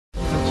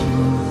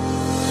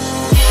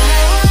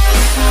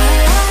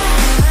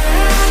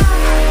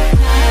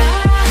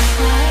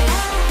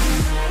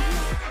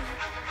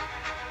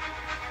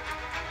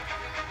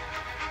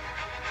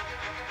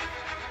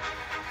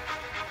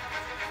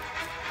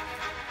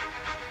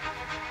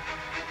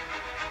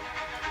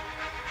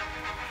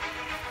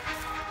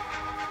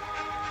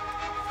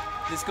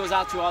This goes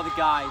out to all the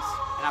guys,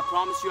 and I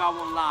promise you I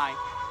won't lie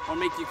or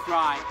make you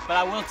cry. But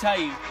I will tell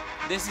you,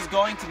 this is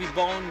going to be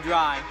bone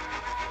dry.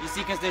 You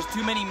see, because there's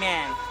too many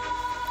men.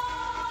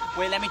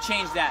 Wait, let me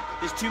change that.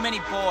 There's too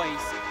many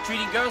boys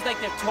treating girls like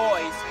they're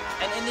toys.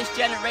 And in this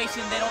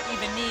generation, they don't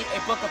even need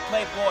a book of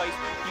Playboys.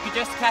 You can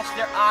just catch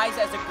their eyes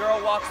as a girl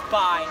walks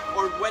by,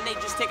 or when they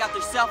just take out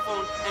their cell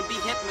phone and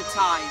be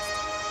hypnotized.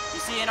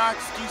 You see, in our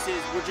excuses,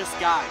 we're just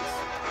guys.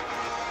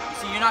 You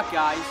see, you're not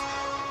guys,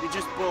 you're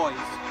just boys.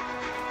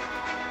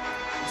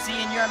 You see,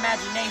 in your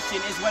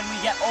imagination is when we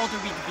get older,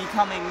 we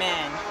become a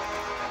man.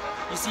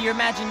 You see, your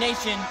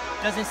imagination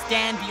doesn't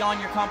stand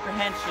beyond your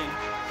comprehension.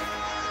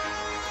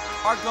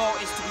 Our goal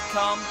is to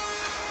become,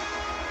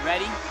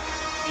 ready?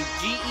 A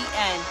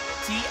GENTLEMEN,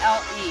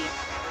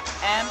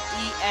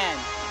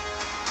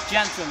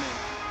 gentlemen.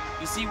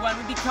 You see, when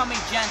we become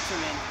a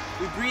gentleman,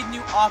 we breathe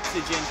new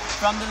oxygen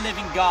from the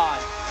living God.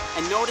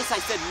 And notice I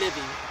said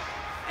living.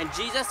 And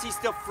Jesus, he's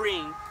still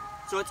freeing.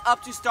 So it's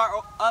up to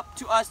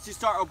us to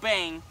start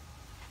obeying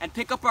and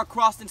pick up our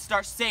cross and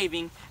start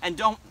saving. And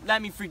don't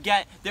let me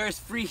forget, there is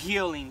free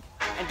healing.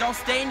 And don't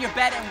stay in your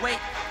bed and wait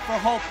for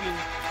hoping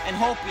and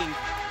hoping.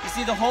 You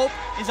see, the hope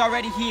is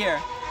already here.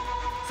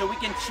 So we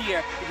can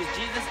cheer, because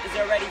Jesus is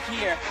already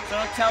here. So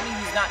don't tell me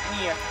he's not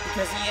near,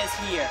 because he is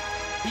here.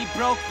 He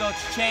broke those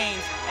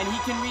chains, and he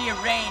can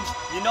rearrange.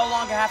 You no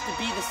longer have to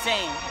be the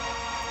same.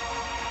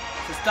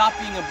 So stop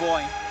being a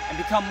boy, and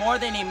become more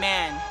than a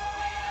man.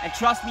 And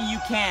trust me, you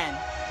can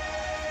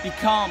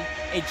become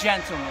a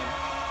gentleman.